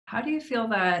How do you feel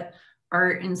that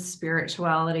art and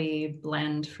spirituality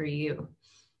blend for you?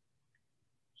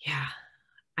 Yeah.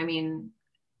 I mean,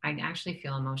 I actually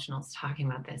feel emotional talking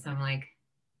about this. I'm like,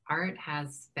 art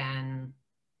has been,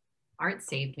 art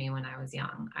saved me when I was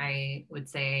young. I would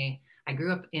say I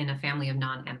grew up in a family of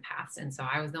non-empaths. And so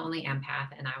I was the only empath,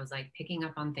 and I was like picking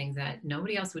up on things that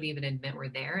nobody else would even admit were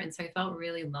there. And so I felt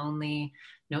really lonely.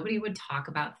 Nobody would talk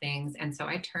about things. And so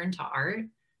I turned to art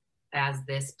as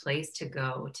this place to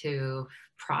go to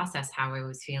process how I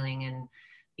was feeling and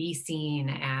be seen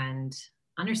and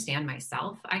understand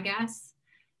myself, I guess.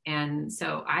 And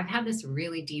so I've had this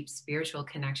really deep spiritual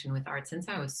connection with art since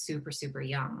I was super, super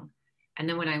young. And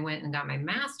then when I went and got my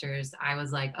master's, I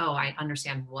was like, oh, I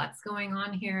understand what's going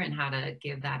on here and how to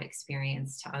give that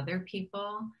experience to other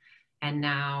people. And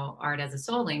now art as a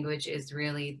soul language is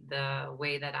really the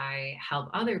way that I help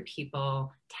other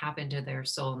people tap into their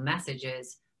soul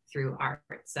messages through art.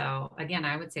 So again,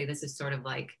 I would say this is sort of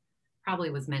like probably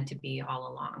was meant to be all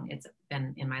along. It's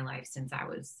been in my life since I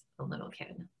was a little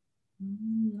kid.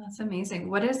 That's amazing.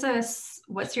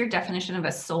 What's your definition of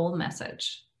a soul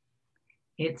message?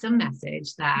 It's a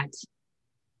message that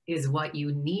is what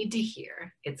you need to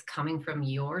hear. It's coming from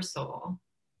your soul,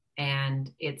 and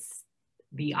it's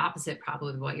the opposite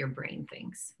probably of what your brain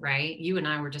thinks, right? You and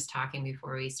I were just talking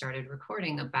before we started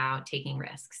recording about taking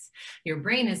risks. Your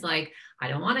brain is like, I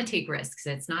don't want to take risks.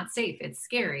 It's not safe. It's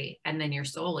scary. And then your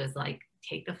soul is like,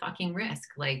 take the fucking risk.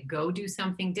 Like, go do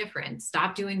something different.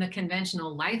 Stop doing the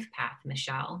conventional life path,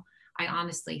 Michelle. I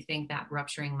honestly think that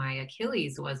rupturing my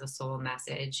Achilles was a soul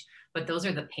message, but those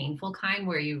are the painful kind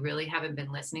where you really haven't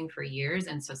been listening for years.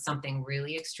 And so something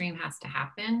really extreme has to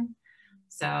happen.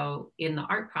 So in the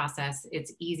art process,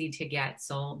 it's easy to get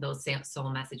those soul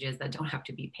messages that don't have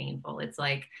to be painful. It's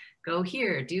like, go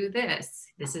here, do this.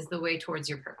 This is the way towards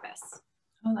your purpose.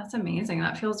 Oh, that's amazing.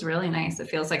 That feels really nice. It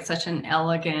feels like such an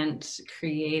elegant,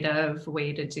 creative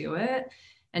way to do it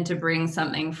and to bring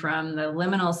something from the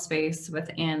liminal space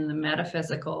within the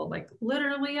metaphysical, like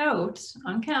literally out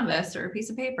on canvas or a piece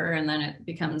of paper, and then it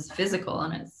becomes physical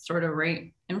and it's sort of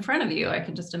right in front of you. I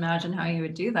can just imagine how you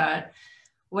would do that.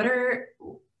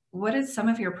 What is some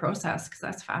of your process? Because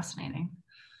that's fascinating.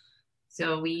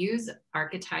 So we use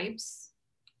archetypes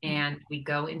and we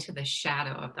go into the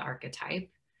shadow of the archetype.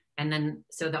 And then,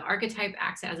 so the archetype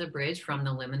acts as a bridge from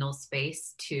the liminal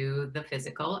space to the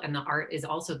physical. And the art is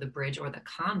also the bridge or the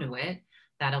conduit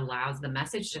that allows the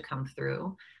message to come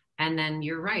through. And then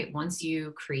you're right, once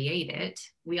you create it,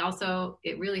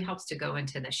 it really helps to go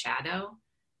into the shadow.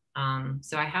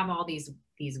 So I have all these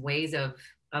ways of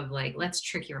like, let's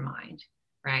trick your mind,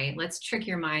 right? Let's trick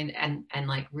your mind and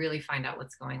like really find out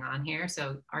what's going on here.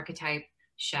 So archetype,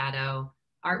 shadow,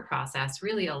 art process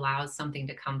really allows something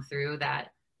to come through that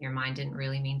your mind didn't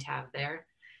really mean to have there.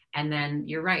 And then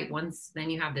you're right, once then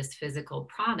you have this physical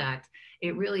product,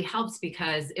 it really helps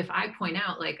because if I point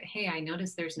out like, hey, I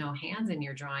noticed there's no hands in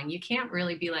your drawing, you can't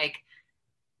really be like,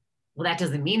 well, that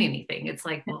doesn't mean anything. It's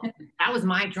like, well, that was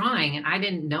my drawing and I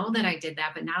didn't know that I did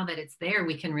that, but now that it's there,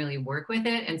 we can really work with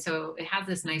it. And so it has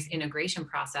this nice integration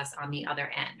process on the other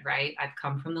end, right? I've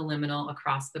come from the liminal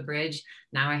across the bridge.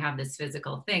 Now I have this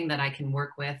physical thing that I can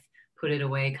work with, put it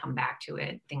away, come back to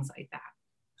it, things like that.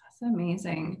 That's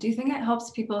amazing. Do you think it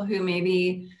helps people who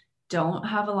maybe don't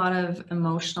have a lot of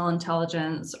emotional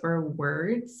intelligence or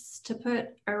words to put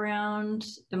around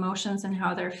emotions and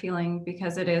how they're feeling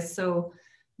because it is so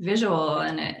visual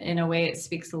and in a way it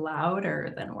speaks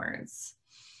louder than words?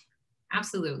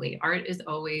 Absolutely. Art is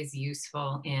always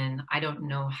useful in, I don't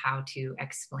know how to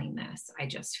explain this. I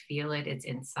just feel it, it's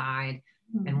inside.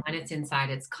 Mm-hmm. And when it's inside,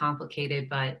 it's complicated.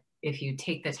 But if you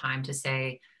take the time to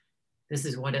say, this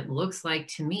is what it looks like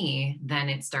to me, then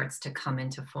it starts to come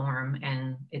into form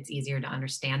and it's easier to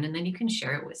understand. And then you can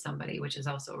share it with somebody, which is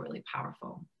also really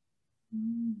powerful.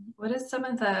 What is some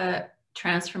of the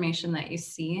transformation that you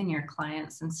see in your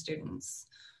clients and students?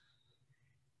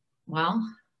 Well,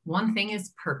 one thing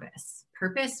is purpose.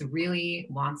 Purpose really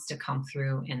wants to come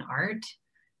through in art.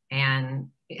 And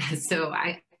so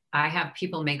I have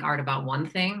people make art about one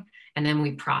thing and then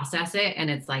we process it and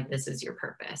it's like, this is your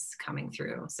purpose coming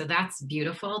through. So that's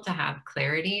beautiful to have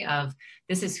clarity of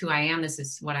this is who I am. This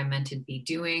is what I'm meant to be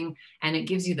doing. And it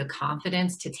gives you the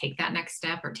confidence to take that next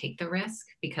step or take the risk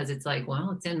because it's like,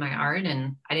 well, it's in my art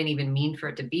and I didn't even mean for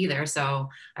it to be there. So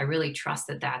I really trust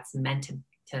that that's meant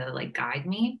to like guide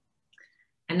me.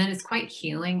 And then it's quite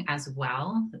healing as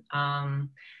well.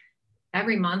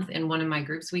 Every month in one of my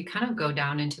groups, we kind of go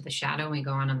down into the shadow. We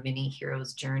go on a mini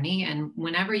hero's journey. And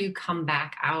whenever you come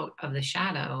back out of the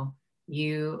shadow,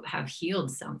 you have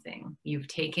healed something. You've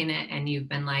taken it and you've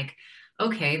been like,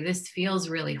 okay, this feels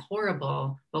really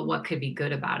horrible, but what could be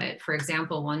good about it? For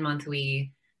example, one month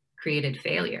we created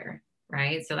failure,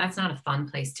 right? So that's not a fun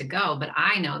place to go, but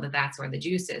I know that that's where the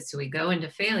juice is. So we go into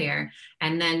failure,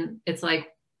 and then it's like,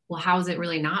 well, how is it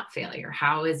really not failure?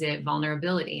 How is it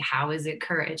vulnerability? How is it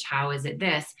courage? How is it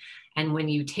this? And when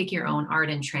you take your own art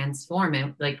and transform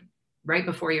it, like right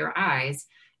before your eyes,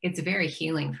 it's very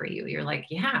healing for you. You're like,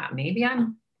 yeah, maybe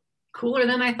I'm cooler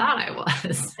than I thought I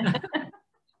was.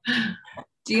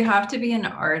 Do you have to be an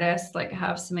artist, like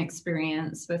have some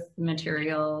experience with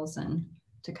materials and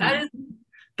to come? That is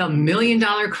the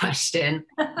 $1,000,000 question.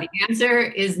 The answer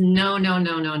is no, no,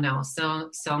 no, no, no. So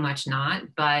much not,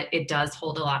 but it does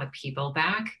hold a lot of people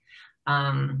back.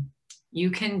 You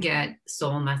can get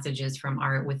soul messages from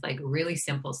art with like really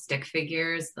simple stick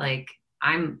figures. Like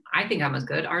I think I'm a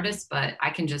good artist, but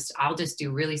I'll just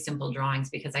do really simple drawings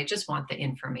because I just want the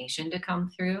information to come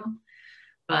through.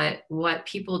 But what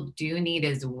people do need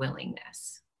is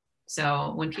willingness.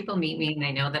 So when people meet me and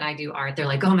they know that I do art, they're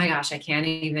like, oh my gosh, I can't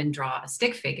even draw a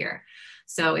stick figure.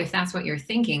 So if that's what you're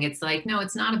thinking, it's like, no,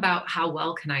 it's not about how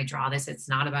well can I draw this. It's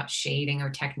not about shading or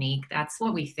technique. That's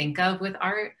what we think of with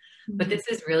art. But this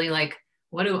is really like,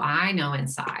 what do I know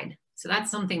inside? So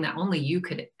that's something that only you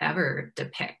could ever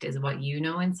depict, is what you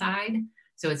know inside.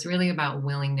 So it's really about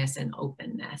willingness and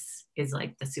openness is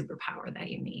like the superpower that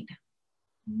you need.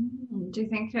 Do you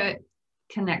think it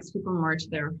connects people more to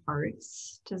their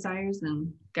heart's desires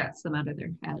and gets them out of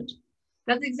their head?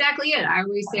 That's exactly it. I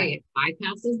always say it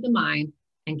bypasses the mind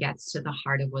and gets to the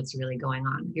heart of what's really going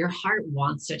on. Your heart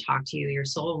wants to talk to you. Your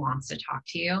soul wants to talk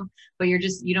to you, but you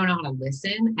don't know how to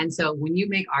listen. And so when you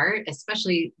make art,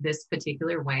 especially this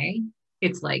particular way,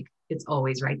 it's like, it's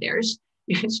always right there.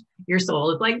 Your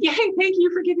soul is like, yay, thank you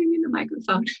for giving me the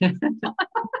microphone.